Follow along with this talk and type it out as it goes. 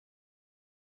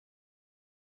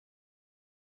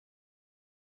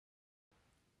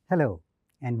Hello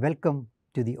and welcome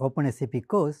to the Open SAP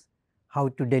course, How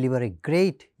to Deliver a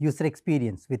Great User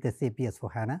Experience with SAP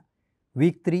S/4HANA,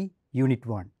 Week 3, Unit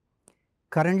 1.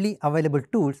 Currently available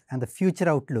tools and the future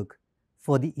outlook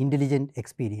for the intelligent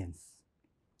experience.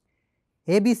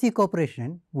 ABC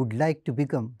Corporation would like to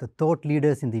become the thought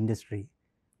leaders in the industry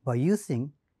by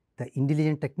using the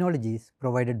intelligent technologies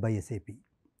provided by SAP.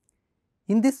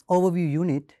 In this overview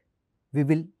unit, we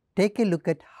will take a look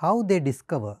at how they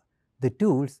discover the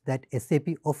tools that SAP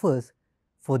offers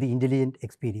for the intelligent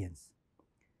experience.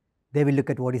 They will look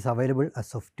at what is available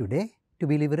as of today to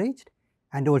be leveraged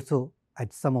and also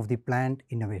at some of the planned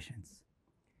innovations.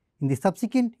 In the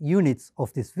subsequent units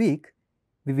of this week,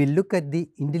 we will look at the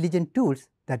intelligent tools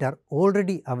that are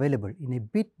already available in a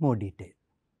bit more detail.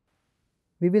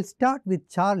 We will start with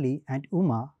Charlie and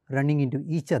Uma running into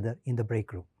each other in the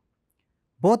break room.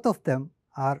 Both of them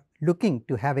are looking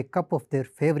to have a cup of their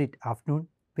favorite afternoon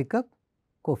pickup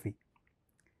coffee.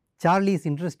 Charlie is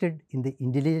interested in the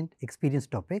intelligent experience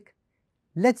topic.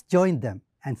 Let's join them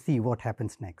and see what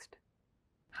happens next.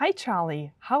 Hi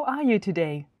Charlie, how are you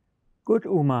today? Good,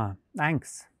 Uma,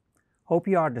 thanks. Hope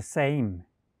you are the same.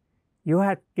 You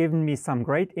had given me some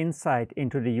great insight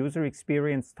into the user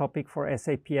experience topic for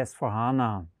SAP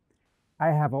S/4HANA.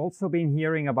 I have also been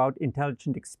hearing about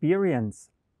intelligent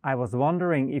experience. I was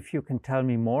wondering if you can tell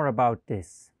me more about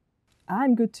this.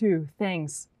 I'm good too,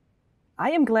 thanks.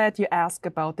 I am glad you asked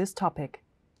about this topic.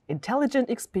 Intelligent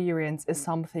experience is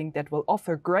something that will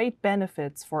offer great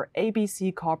benefits for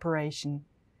ABC Corporation.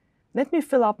 Let me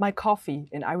fill up my coffee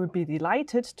and I would be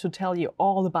delighted to tell you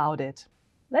all about it.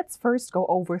 Let's first go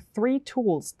over 3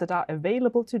 tools that are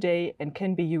available today and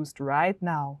can be used right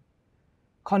now.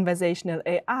 Conversational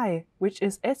AI, which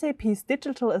is SAP's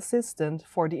digital assistant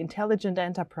for the intelligent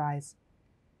enterprise.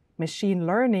 Machine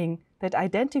learning that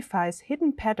identifies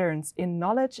hidden patterns in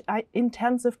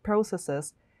knowledge-intensive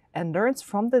processes and learns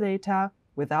from the data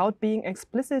without being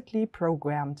explicitly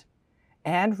programmed.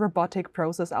 And robotic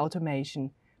process automation,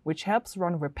 which helps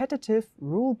run repetitive,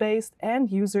 rule-based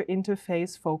and user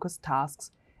interface-focused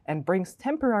tasks and brings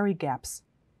temporary gaps.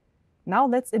 Now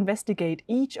let's investigate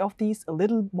each of these a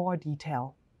little more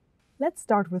detail. Let's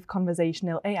start with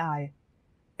conversational AI.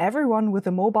 Everyone with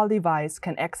a mobile device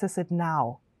can access it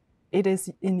now. It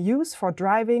is in use for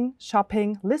driving,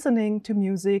 shopping, listening to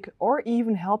music, or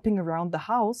even helping around the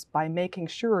house by making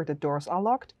sure the doors are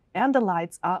locked and the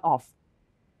lights are off.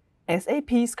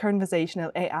 SAP's conversational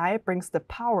AI brings the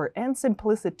power and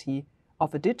simplicity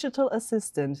of a digital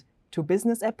assistant to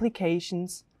business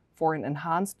applications for an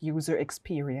enhanced user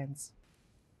experience.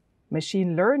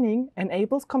 Machine learning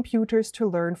enables computers to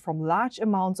learn from large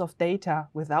amounts of data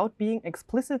without being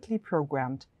explicitly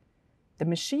programmed. The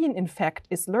machine, in fact,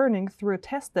 is learning through a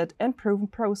tested and proven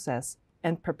process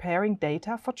and preparing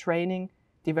data for training,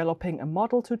 developing a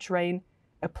model to train,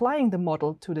 applying the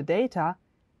model to the data,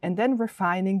 and then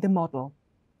refining the model.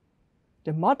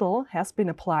 The model has been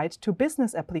applied to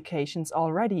business applications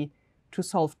already to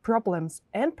solve problems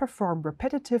and perform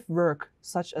repetitive work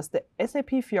such as the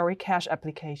SAP Fiori cash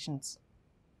applications.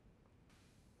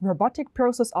 Robotic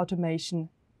process automation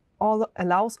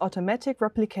allows automatic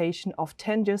replication of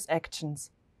tedious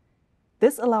actions.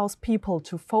 This allows people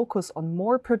to focus on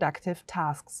more productive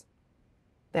tasks.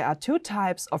 There are 2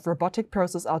 types of robotic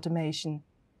process automation.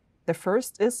 The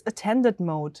first is attended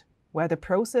mode, where the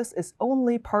process is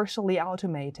only partially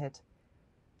automated.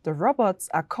 The robots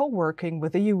are co-working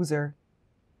with the user.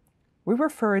 We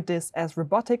refer to this as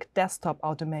robotic desktop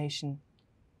automation.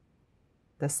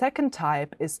 The second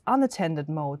type is unattended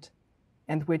mode,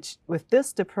 and with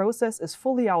this the process is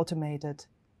fully automated.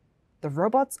 The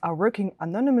robots are working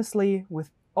anonymously with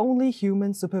only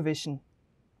human supervision.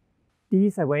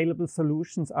 These available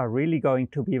solutions are really going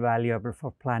to be valuable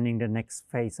for planning the next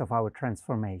phase of our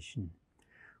transformation.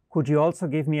 Could you also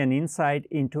give me an insight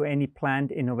into any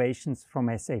planned innovations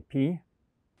from SAP?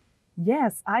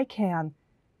 Yes, I can.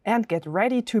 And get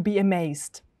ready to be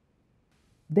amazed.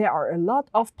 There are a lot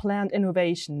of planned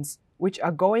innovations which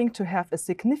are going to have a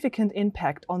significant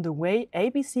impact on the way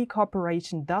ABC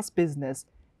Corporation does business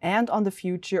and on the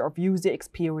future of user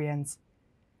experience.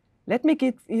 Let me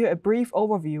give you a brief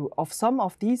overview of some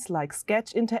of these, like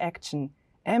sketch interaction,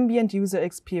 ambient user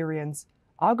experience,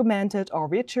 augmented or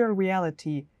virtual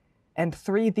reality, and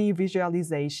 3D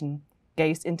visualization,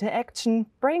 gaze interaction,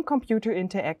 brain-computer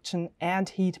interaction, and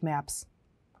heat maps.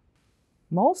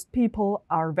 Most people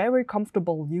are very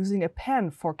comfortable using a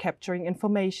pen for capturing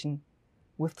information.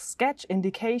 With sketch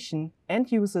indication,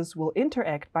 end users will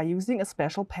interact by using a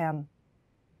special pen.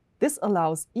 This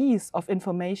allows ease of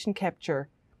information capture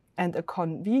and a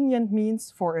convenient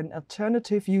means for an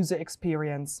alternative user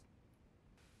experience.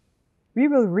 We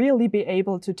will really be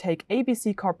able to take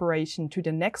ABC Corporation to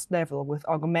the next level with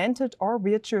augmented or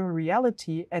virtual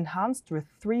reality enhanced with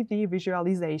 3D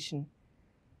visualization.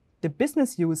 The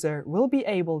business user will be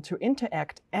able to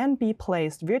interact and be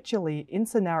placed virtually in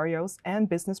scenarios and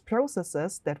business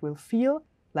processes that will feel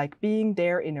like being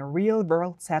there in a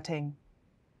real-world setting.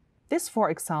 This, for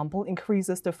example,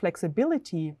 increases the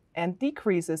flexibility and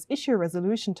decreases issue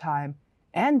resolution time,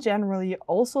 and generally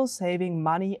also saving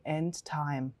money and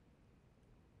time.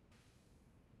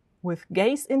 With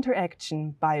gaze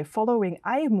interaction, by following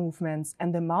eye movements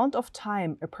and the amount of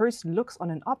time a person looks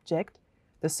on an object,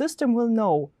 the system will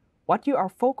know what you are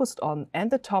focused on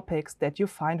and the topics that you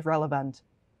find relevant.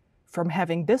 From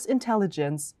having this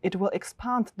intelligence, it will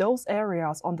expand those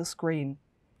areas on the screen.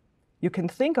 You can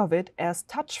think of it as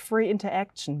touch-free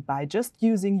interaction by just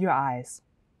using your eyes.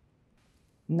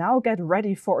 Now get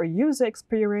ready for a user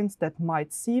experience that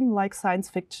might seem like science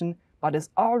fiction, but is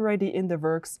already in the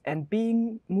works and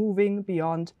moving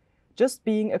beyond just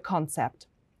being a concept.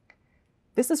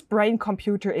 This is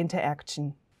brain-computer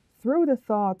interaction. Through the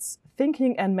thoughts,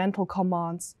 thinking and mental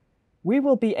commands, we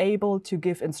will be able to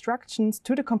give instructions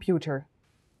to the computer.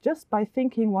 Just by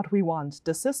thinking what we want,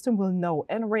 the system will know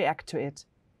and react to it.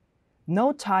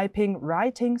 No typing,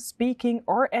 writing, speaking,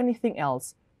 or anything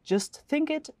else. Just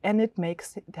think it and it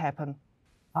makes it happen.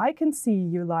 I can see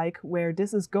you like where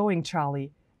this is going,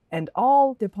 Charlie, and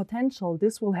all the potential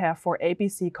this will have for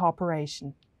ABC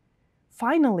Corporation.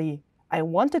 Finally, I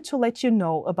wanted to let you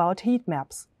know about heat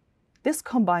maps. This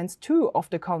combines two of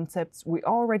the concepts we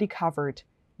already covered,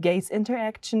 gaze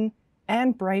interaction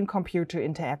and brain-computer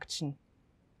interaction.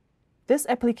 This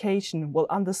application will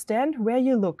understand where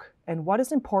you look and what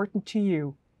is important to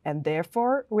you, and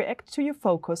therefore react to your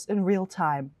focus in real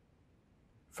time.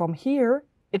 From here,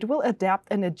 it will adapt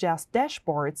and adjust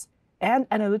dashboards and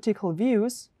analytical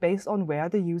views based on where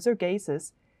the user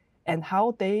gazes and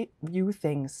how they view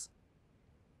things.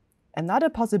 Another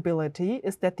possibility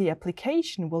is that the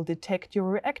application will detect your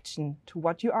reaction to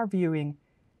what you are viewing.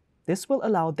 This will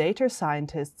allow data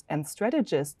scientists and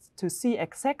strategists to see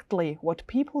exactly what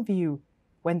people view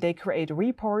when they create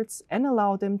reports and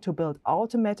allow them to build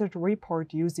automated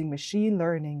reports using machine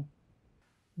learning.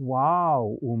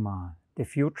 Wow, Uma, the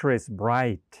future is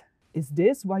bright. Is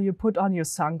this why you put on your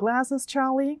sunglasses,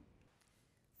 Charlie?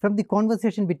 From the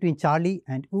conversation between Charlie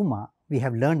and Uma, we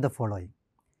have learned the following.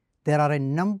 There are a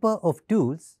number of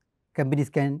tools companies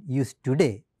can use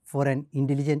today for an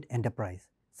intelligent enterprise,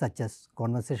 such as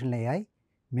conversational AI,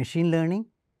 machine learning,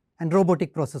 and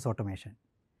robotic process automation.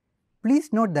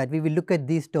 Please note that we will look at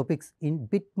these topics in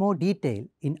bit more detail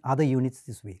in other units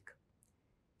this week.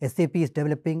 SAP is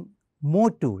developing more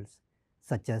tools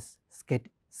such as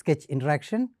sketch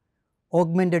interaction,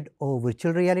 augmented or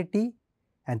virtual reality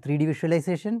and 3D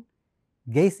visualization,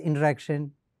 gaze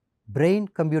interaction,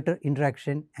 brain-computer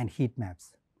interaction, and heat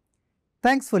maps.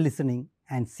 Thanks for listening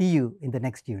and see you in the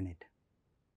next unit.